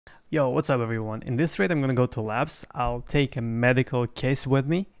Yo, what's up everyone? In this raid I'm gonna go to labs. I'll take a medical case with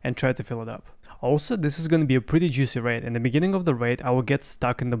me and try to fill it up. Also, this is gonna be a pretty juicy raid. In the beginning of the raid, I will get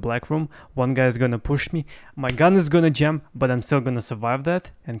stuck in the black room. One guy is gonna push me, my gun is gonna jam, but I'm still gonna survive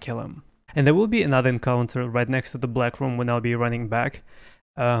that and kill him. And there will be another encounter right next to the black room when I'll be running back.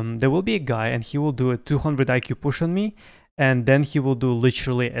 There will be a guy and he will do a 200 IQ push on me, and then he will do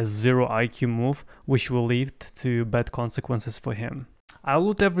literally a 0 IQ move, which will lead to bad consequences for him. I'll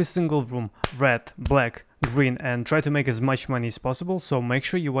loot every single room, red, black, green, and try to make as much money as possible, so make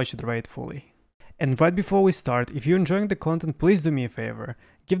sure you watch the raid fully. And right before we start, if you're enjoying the content, please do me a favor.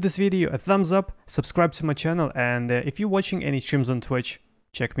 Give this video a thumbs up, subscribe to my channel, and if you're watching any streams on Twitch,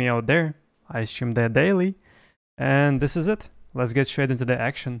 check me out there. I stream there daily. And this is it. Let's get straight into the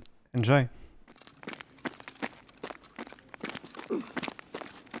action. Enjoy.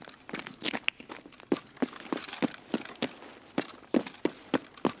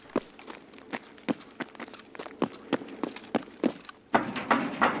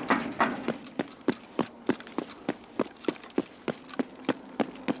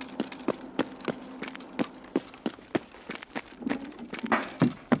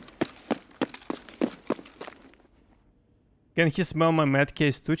 Can he smell my med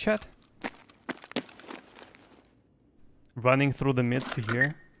case too, chat? Running through the mid to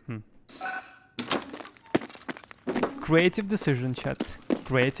here. Creative decision, chat.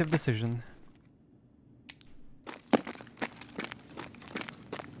 Creative decision.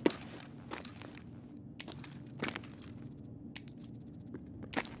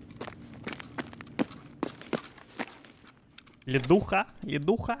 Ледуха,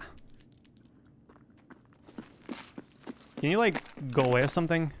 ледуха. Can you like go away or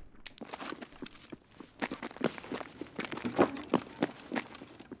something?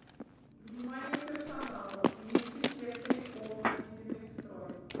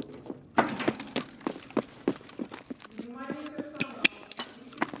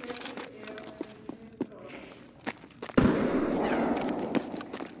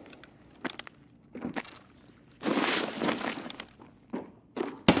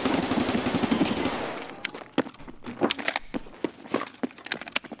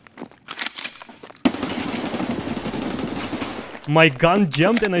 My gun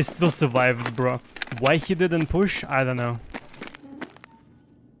jumped and I still survived, bro. Why he didn't push, I don't know.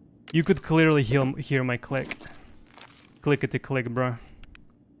 You could clearly hear my click. Clickety-click, bro.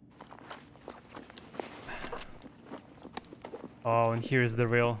 Oh, and here's the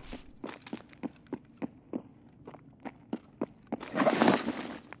real.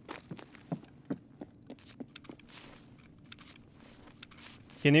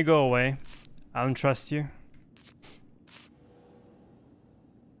 Can you go away? I don't trust you.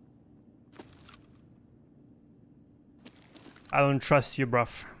 I don't trust you,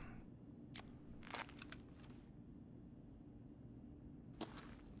 bruv.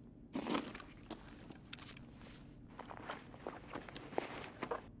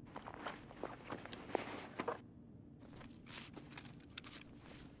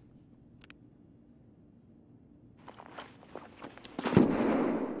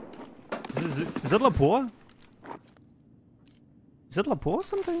 Is that Lapua? Is that Lapua or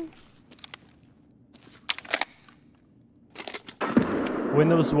something?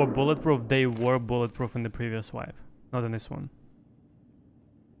 Windows were bulletproof, they were bulletproof in the previous wipe, not in this one.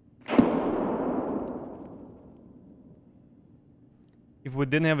 If we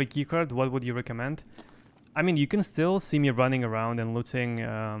didn't have a keycard, what would you recommend? I mean, you can still see me running around and looting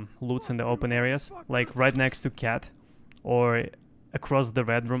loots in the open areas, like right next to Cat, or across the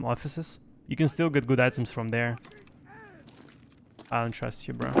Red Room offices. You can still get good items from there. I don't trust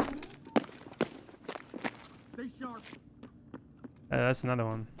you, bro. That's another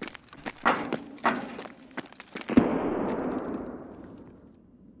one.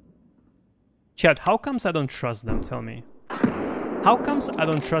 Chat, how comes I don't trust them? Tell me. How comes I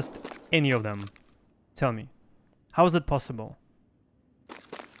don't trust any of them? Tell me. How is that possible?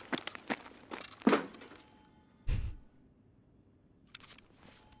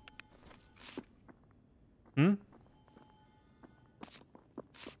 Hmm?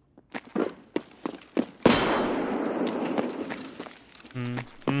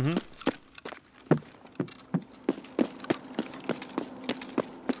 Mm-hmm.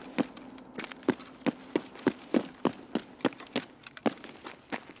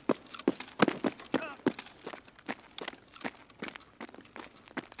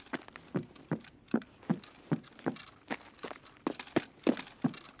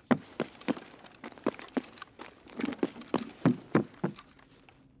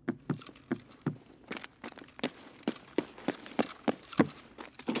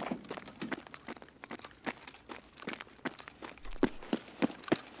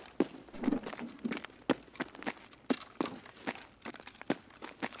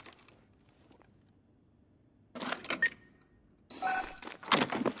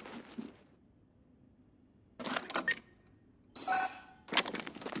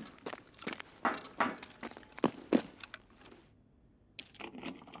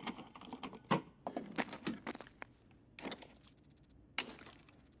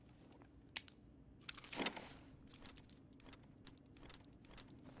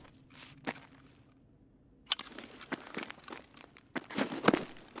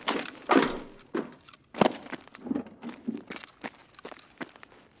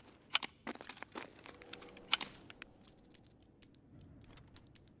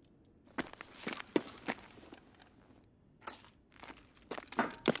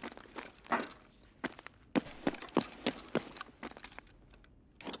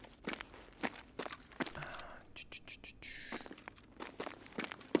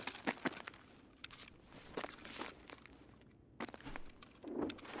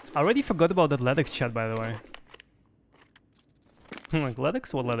 I already forgot about that Ledix chat, by the way. Like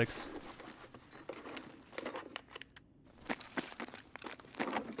Ledix? What Ledix?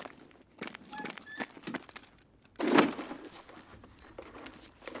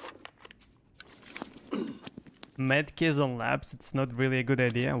 Medkits on labs, it's not really a good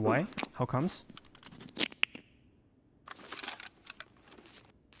idea. Why? How comes?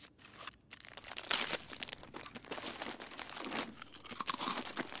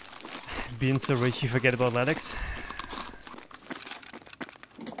 Being so rich, you forget about Ledix.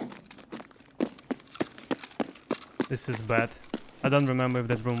 This is bad. I don't remember if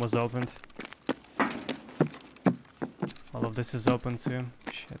that room was opened. All of this is open too.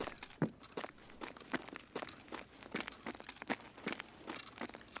 Shit.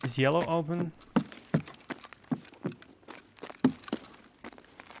 Is yellow open?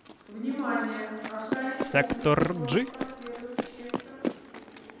 Sector G?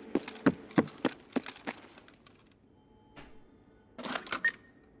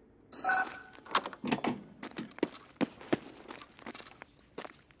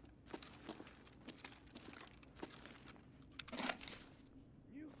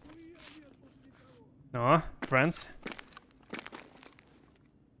 No, friends.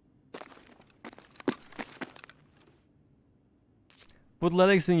 Put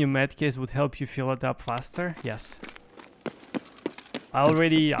Ledix in your medcase would help you fill it up faster? Yes. I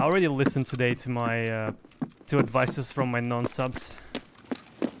already listened today to my to advices from my non-subs.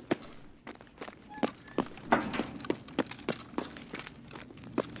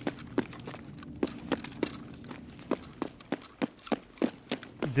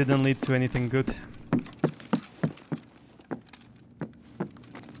 Didn't lead to anything good.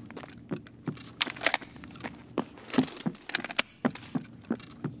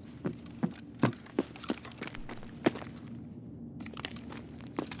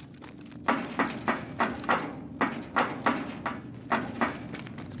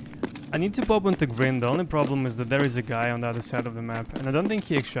 I need to pop into green. The only problem is that there is a guy on the other side of the map, and I don't think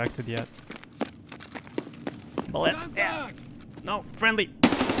he extracted yet. Bullet! Yeah! No, friendly!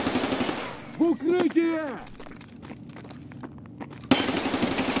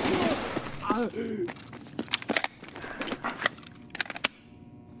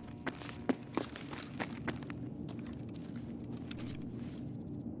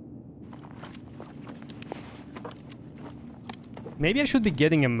 Maybe I should be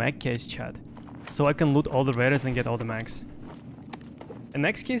getting a mag case, chat, so I can loot all the raiders and get all the mags. And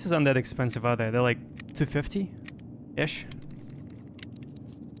max cases aren't that expensive, are they? They're like 250-ish.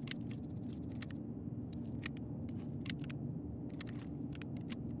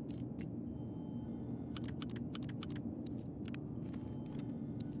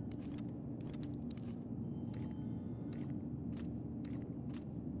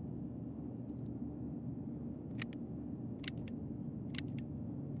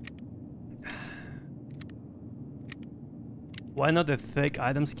 Why not a thick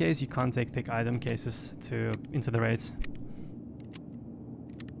items case? You can't take thick item cases into the raids.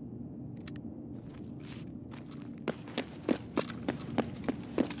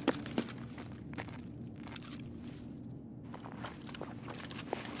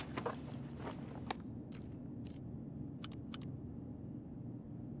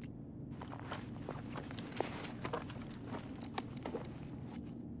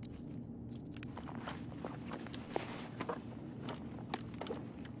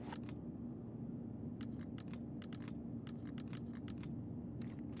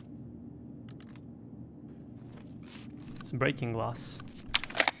 Breaking glass.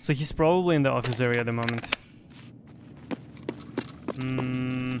 So he's probably in the office area at the moment.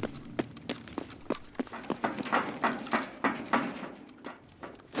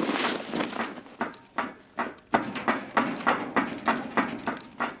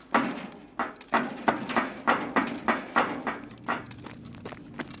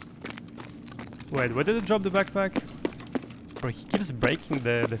 Wait, where did it drop the backpack? Bro, he keeps breaking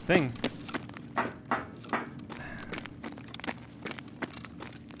the thing.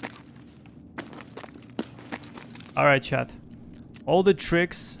 Alright, chat. All the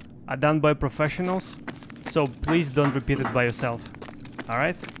tricks are done by professionals, so please don't repeat it by yourself.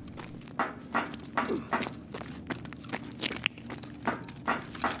 Alright?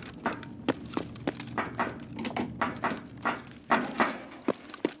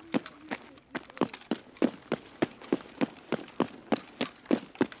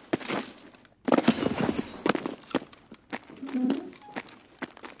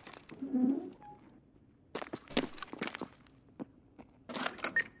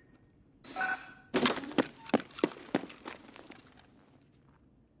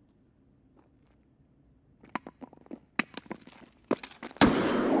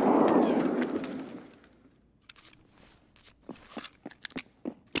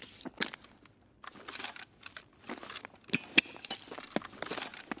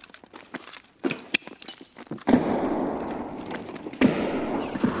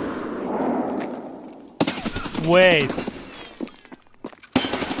 Wait.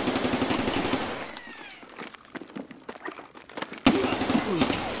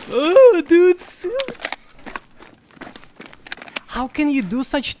 Oh, dude. How can you do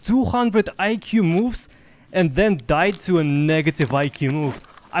such 200 IQ moves and then die to a negative IQ move?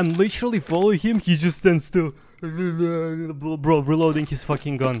 I'm literally following him, he just stands still. Bro, reloading his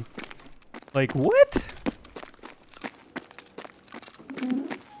fucking gun. Like, what?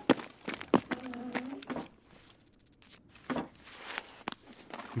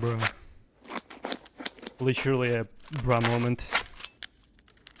 Bro. Literally a bra moment.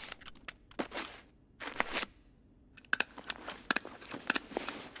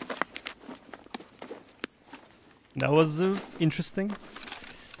 That was interesting.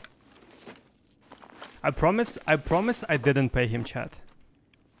 I promise I didn't pay him, chat.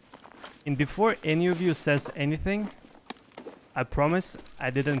 And before any of you says anything, I promise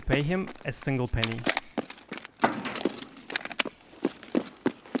I didn't pay him a single penny.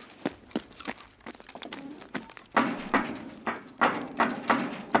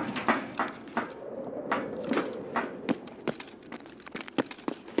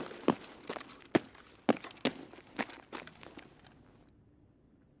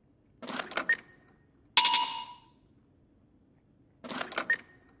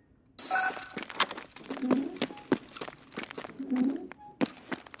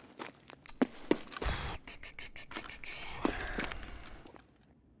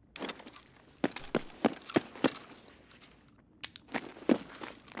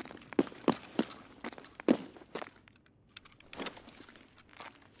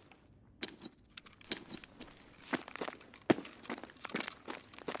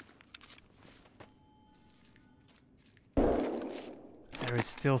 There is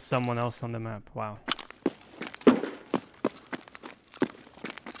still someone else on the map. Wow.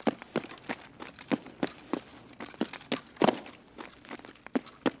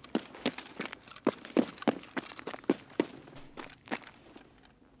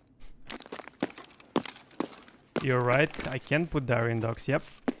 You're right, I can put Darien dogs, yep.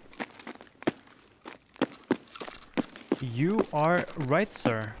 You are right,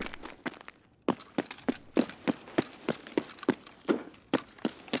 sir.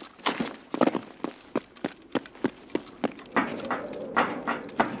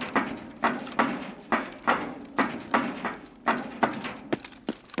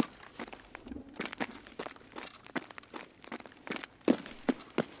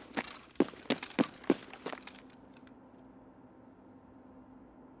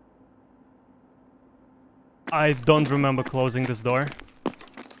 I don't remember closing this door.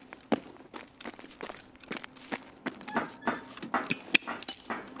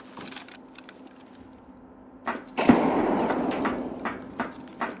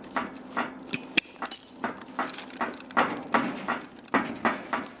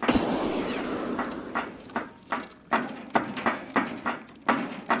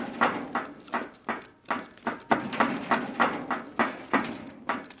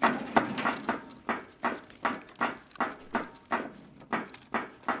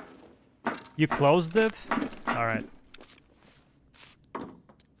 You closed it? Alright.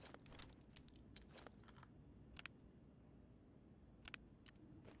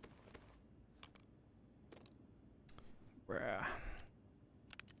 Bruh.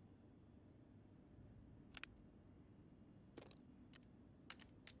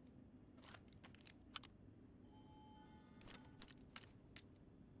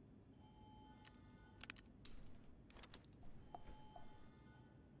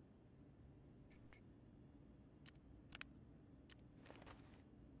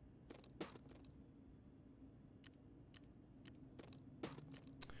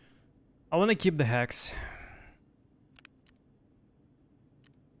 I want to keep the hex.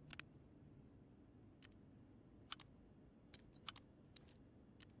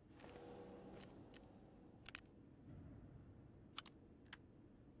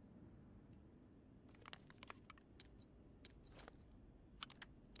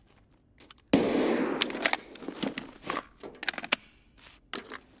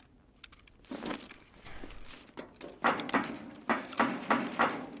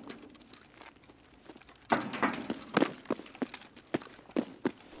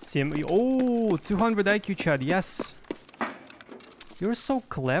 CM. Oh, 200 IQ, Chad. Yes. You're so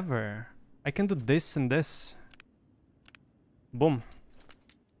clever. I can do this and this. Boom.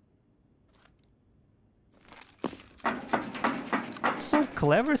 So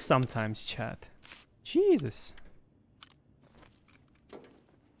clever sometimes, Chad. Jesus.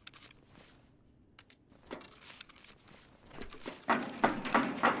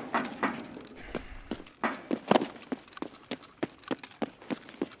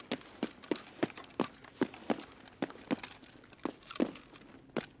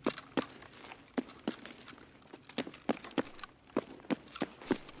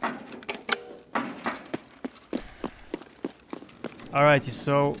 Alrighty,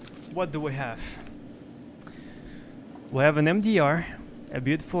 so what do we have? We have an MDR, a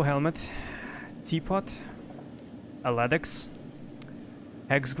beautiful helmet, teapot, a LEDX,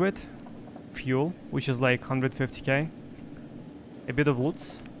 hex grid, fuel, which is like 150k, a bit of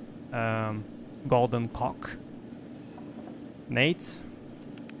loots, golden cock, nades,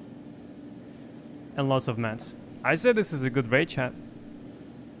 and lots of mats. I said this is a good raid, chat.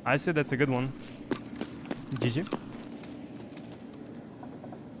 I said that's a good one. GG.